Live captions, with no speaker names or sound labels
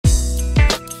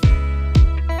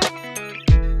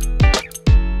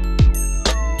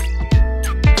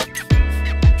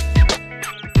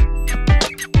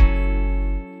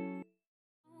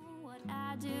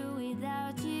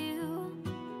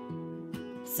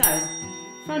So,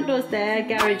 front door's there,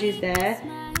 garage is there,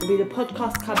 there'll be the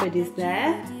podcast cupboard is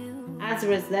there,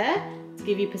 Azra's there to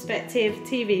give you perspective,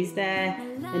 TV's there,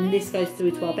 and this goes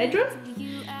through to our bedroom.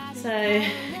 So,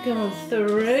 go on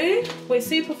through. We're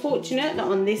super fortunate that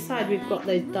on this side we've got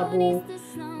those double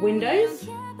windows,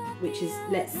 which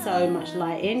lets so much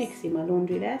light in. You can see my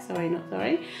laundry there, sorry, not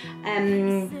sorry.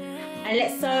 And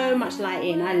lets so much light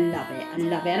in. I love it, I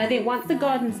love it. And I think once the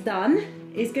garden's done,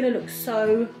 it's gonna look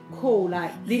so cool.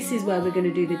 Like, this is where we're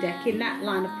gonna do the decking. That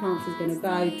line of plants is gonna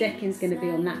go, decking's gonna be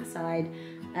on that side.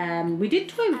 We did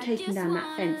toy with taking down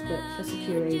that fence, but for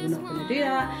security, we're not gonna do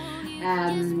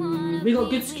that. We got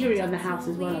good security on the house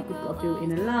as well. Like, we've got a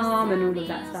built-in alarm and all of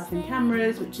that stuff and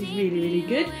cameras, which is really, really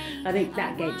good. I think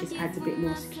that gate just adds a bit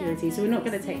more security, so we're not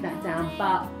gonna take that down,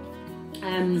 but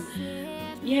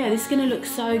yeah, this is gonna look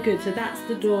so good. So that's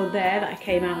the door there that I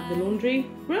came out of the laundry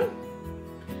room.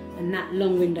 And that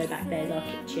long window back there is our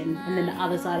kitchen. And then the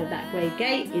other side of that grey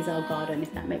gate is our garden,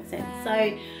 if that makes sense. So,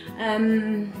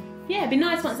 yeah, it'd be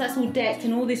nice once that's all decked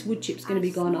and all this wood chip's gonna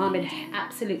be gone. Ahmed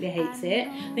absolutely hates it.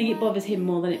 I think it bothers him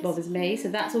more than it bothers me. So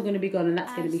that's all gonna be gone, and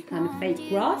that's gonna be kind of fake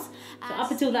grass. So up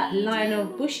until that line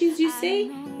of bushes you see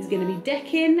is gonna be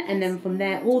decking, and then from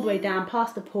there all the way down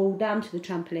past the pool, down to the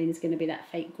trampoline is gonna be that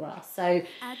fake grass. So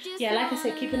yeah, like I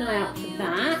said, keep an eye out for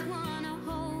that.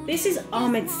 This is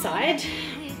Ahmed's side.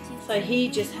 So he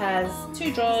just has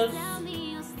 2 drawers,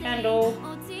 candle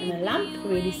and a lamp,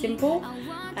 really simple.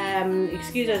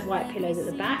 Excuse those white pillows at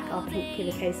the back, our pink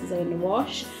pillowcases are in the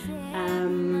wash.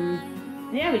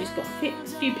 Yeah, we just got a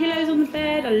few pillows on the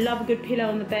bed. I love a good pillow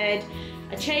on the bed.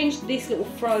 I changed this little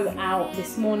throw out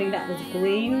this morning that was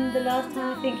green the last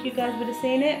time I think you guys would have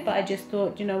seen it, but I just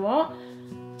thought, you know what,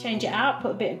 change it out,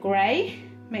 put a bit of grey,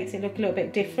 makes it look a little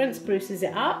bit different, spruces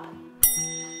it up.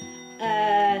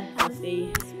 Let's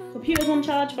see. Computer's on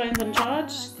charge, phone's on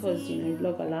charge, because, you know,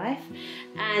 vlogger life.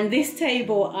 And this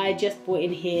table I just brought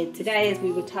in here today as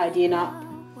we were tidying up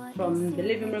from the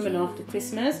living room and after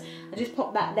Christmas. I just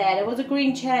popped that there. There was a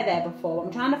green chair there before.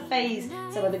 I'm trying to phase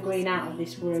some of the green out of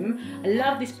this room. I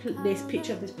love this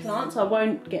picture of this plant, so I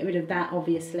won't get rid of that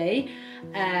obviously.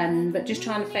 But just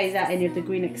trying to phase out any of the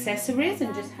green accessories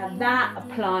and just have that, a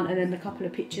plant, and then a couple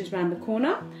of pictures around the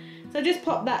corner. So I just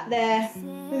popped that there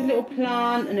with a little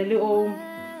plant and a little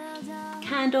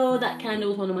candle. That candle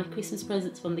was one of my Christmas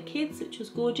presents from the kids, which was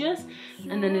gorgeous.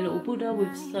 And then a little Buddha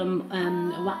with some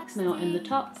wax melt in the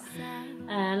top.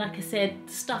 Like I said,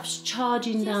 stuff's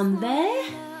charging down there.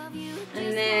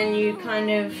 And then you kind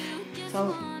of,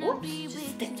 so, oops,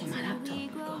 just stepped on my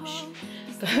laptop, gosh.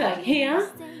 Go back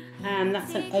here.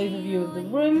 That's an overview of the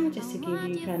room, just to give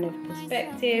you kind of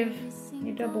perspective.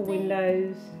 Your double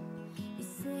windows.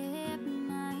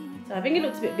 So I think it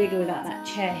looks a bit bigger without that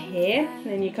chair here.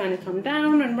 Then you kind of come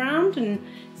down and round, and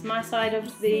it's my side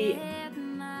of the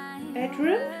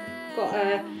bedroom. Got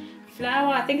a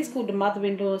flower, I think it's called the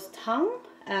mother-in-law's tongue.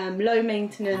 Low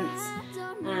maintenance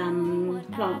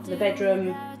plant for the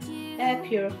bedroom, air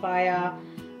purifier,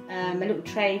 a little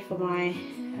tray for my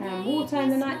water in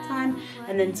the night time,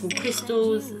 and then some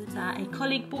crystals that a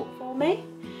colleague bought for me.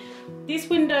 This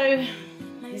window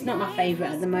is not my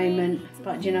favourite at the moment,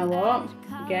 but you know what?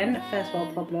 Again, first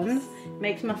world problems.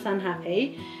 Makes my son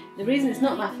happy. The reason it's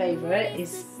not my favourite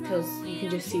is because you can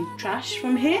just see trash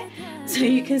from here. So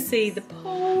you can see the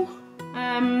pool.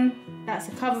 That's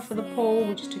the cover for the pool.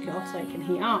 We just took it off so it can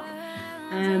heat up.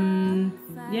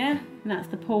 Yeah, and that's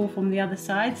the pool from the other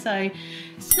side. So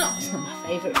it's not my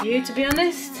favourite view, to be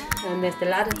honest. And there's the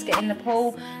ladder to get in the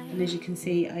pool, and as you can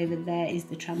see over there is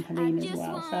the trampoline as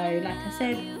well. So like I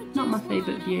said, not my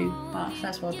favourite view, but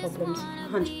first world problems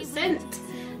 100%.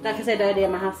 Like I said earlier,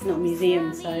 my house is not a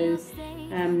museum, so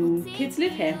kids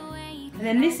live here. And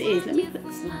then this is, let me put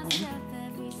this light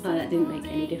on. Oh, that didn't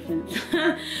make any difference.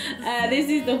 This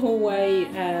is the hallway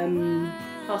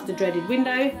past the dreaded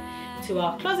window to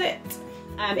our closet.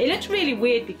 It looked really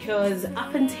weird because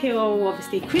up until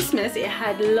obviously Christmas it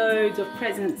had loads of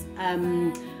presents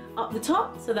up the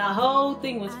top, so that whole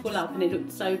thing was full up and it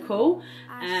looked so cool.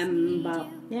 But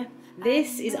yeah,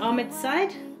 this is Ahmed's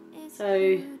side,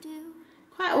 so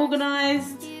quite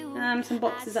organised. Some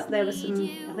boxes up there with some,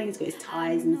 I think it's got his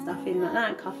ties and stuff in like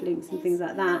that, cufflinks and things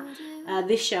like that.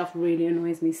 This shelf really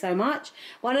annoys me so much.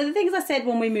 One of the things I said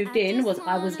when we moved in was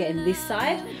I was getting this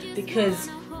side because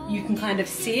you can kind of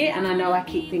see it, and I know I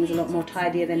keep things a lot more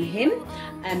tidier than him,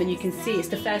 and you can see it's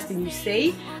the first thing you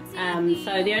see.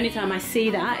 So the only time I see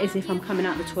that is if I'm coming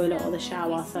out the toilet or the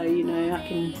shower, so you know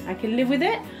I can live with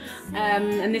it.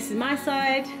 And this is my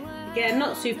side. Again,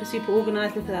 not super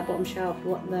organised. Look at that bottom shelf.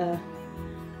 What?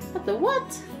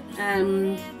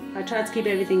 I tried to keep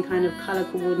everything kind of colour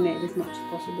coordinated as much as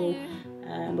possible.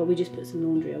 But we just put some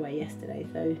laundry away yesterday,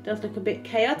 so it does look a bit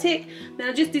chaotic. Then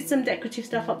I just did some decorative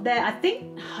stuff up there. I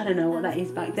don't know what that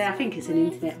is back there. I think it's an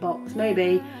internet box,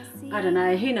 maybe. I don't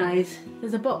know, who knows.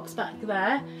 There's a box back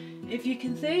there, if you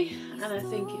can see, and I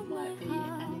think it might be an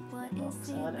internet box,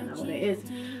 so I don't know what it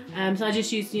is. So I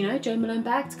just used, you know, Jo Malone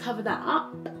bag to cover that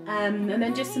up, and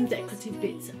then just some decorative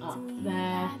bits up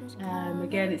there.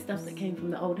 Again, it's stuff that came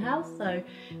from the old house, so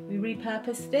we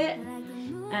repurposed it.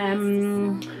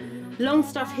 Long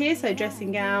stuff here, so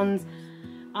dressing gowns.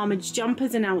 Ahmed's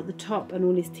jumpers are now at the top and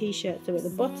all his t-shirts are at the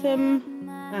bottom.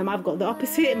 I've got the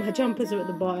opposite, my jumpers are at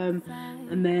the bottom,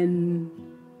 and then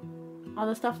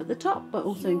other stuff at the top, but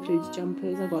also includes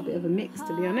jumpers. I've got a bit of a mix,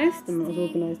 to be honest. I'm not as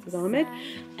organised as Ahmed.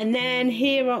 And then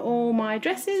here are all my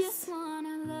dresses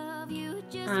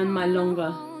and my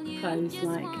longer clothes,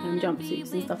 like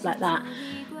jumpsuits and stuff like that.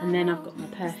 And then I've got my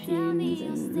perfumes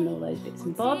and all those bits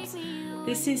and bobs.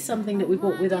 This is something that we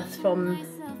brought with us from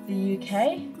the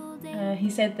UK. He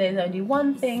said there's only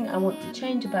one thing I want to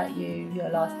change about you, your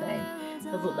last name. So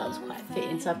I thought that was quite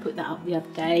fitting, so I put that up the other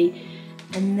day.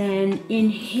 And then in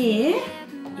here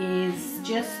is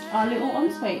just our little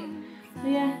ensuite. So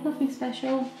yeah, nothing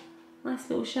special. Nice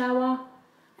little shower.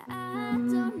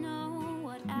 Mirror.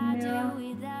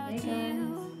 There you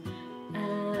go.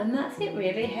 And that's it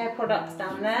really. Hair products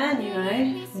down there, and you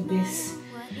know,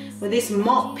 with this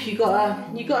mop, you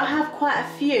gotta have quite a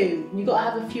few. You gotta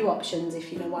have a few options,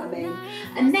 if you know what I mean.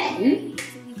 And then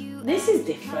this is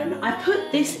different. I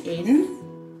put this in,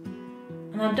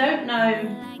 and I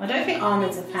don't think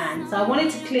Ahmed's a fan, so I wanted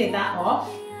to clear that off.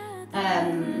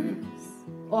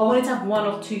 Or I wanted to have one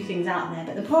or two things out there.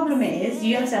 But the problem is,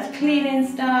 you have to have cleaning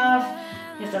stuff.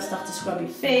 You have to have stuff to scrub your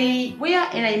feet. We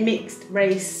are in a mixed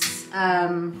race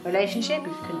relationship, if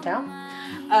you couldn't tell.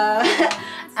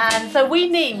 And so we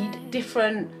need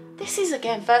different, this is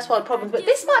again first world problems, but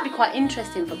this might be quite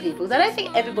interesting for people because I don't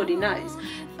think everybody knows.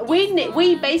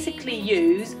 We basically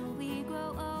use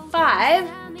 5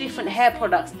 different hair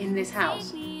products in this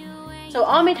house. So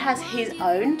Ahmed has his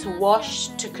own to wash,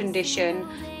 to condition,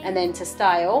 and then to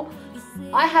style.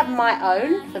 I have my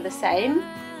own for the same.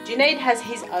 Junaid has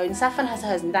his own, Safan has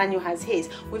hers, and Daniel has his.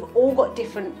 We've all got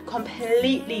different,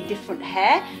 completely different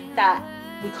hair that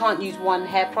we can't use one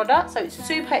hair product, so it's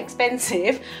super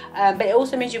expensive, but it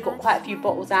also means you've got quite a few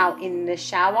bottles out in the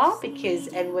shower because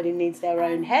everybody needs their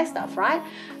own hair stuff, right?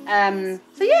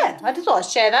 So yeah, I just thought I'd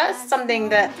share that. It's something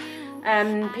that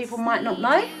people might not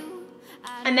know.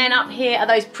 And then up here are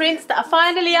those prints that are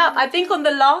finally up. I think on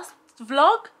the last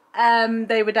vlog,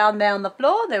 they were down there on the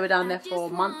floor. They were down there for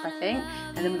a month, I think,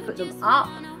 and then we put them up.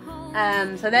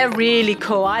 So they're really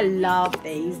cool. I love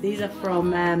these. These are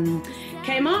from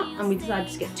Kmart, and we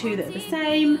decided to get 2 that are the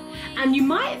same. And you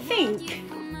might think,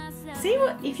 see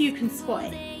what if you can spot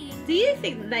it. Do you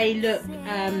think that they look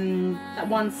that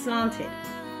one's slanted?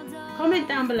 Comment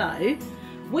down below.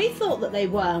 We thought that they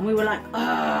were, and we were like,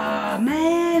 oh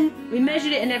man. We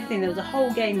measured it and everything. There was a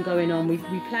whole game going on. We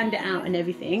planned it out and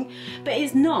everything, but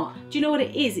it's not. Do you know what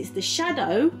it is? It's the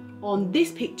shadow on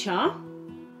this picture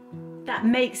that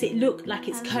makes it look like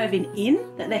it's curving in,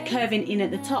 that they're curving in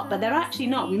at the top, but they're actually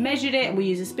not. We measured it and we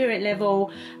used a spirit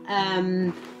level.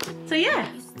 So yeah,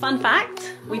 fun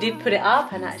fact, we did put it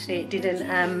up, and actually it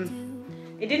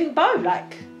didn't bow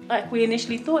like we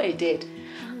initially thought it did.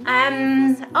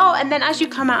 Oh, and then as you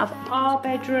come out of our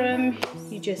bedroom,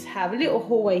 you just have a little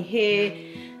hallway here.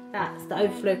 That's the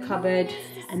overflow cupboard,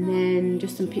 and then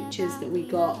just some pictures that we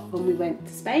got when we went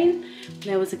to Spain.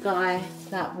 There was a guy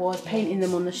that was painting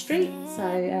them on the street, so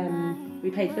we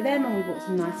paid for them, and we bought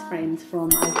some nice frames from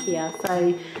IKEA.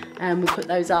 So we put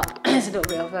those up. It's a little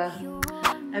bit of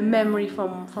a memory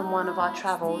from one of our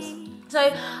travels. So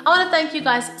I want to thank you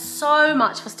guys so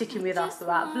much for sticking with us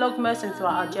throughout Vlogmas and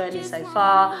throughout our journey so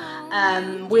far.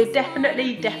 We're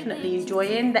definitely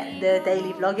enjoying the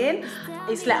daily vlogging.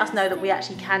 It's let us know that we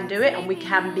actually can do it, and we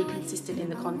can be consistent in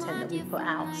the content that we put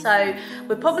out. So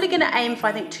we're probably going to aim for,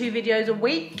 I think, 2 videos a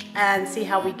week and see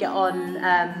how we get on.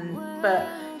 But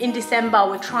in December,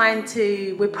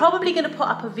 we're probably going to put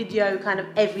up a video kind of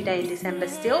every day in December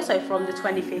still, so from the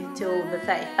 25th till the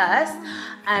 31st,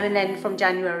 and then from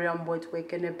January onwards we're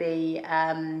going to be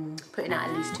putting out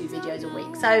at least 2 videos a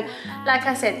week. So like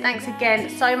I said, thanks again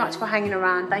so much for hanging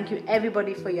around. Thank you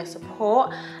everybody for your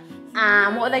support.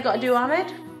 And what have they got to do,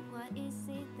 Ahmed?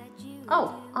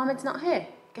 Oh, Ahmed's not here.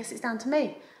 Guess it's down to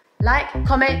me. Like,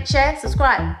 comment, share,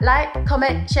 subscribe. Like,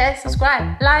 comment, share,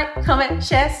 subscribe. Like, comment,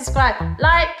 share, subscribe.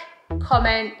 Like,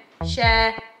 comment,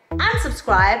 share, and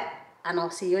subscribe. And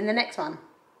I'll see you in the next one.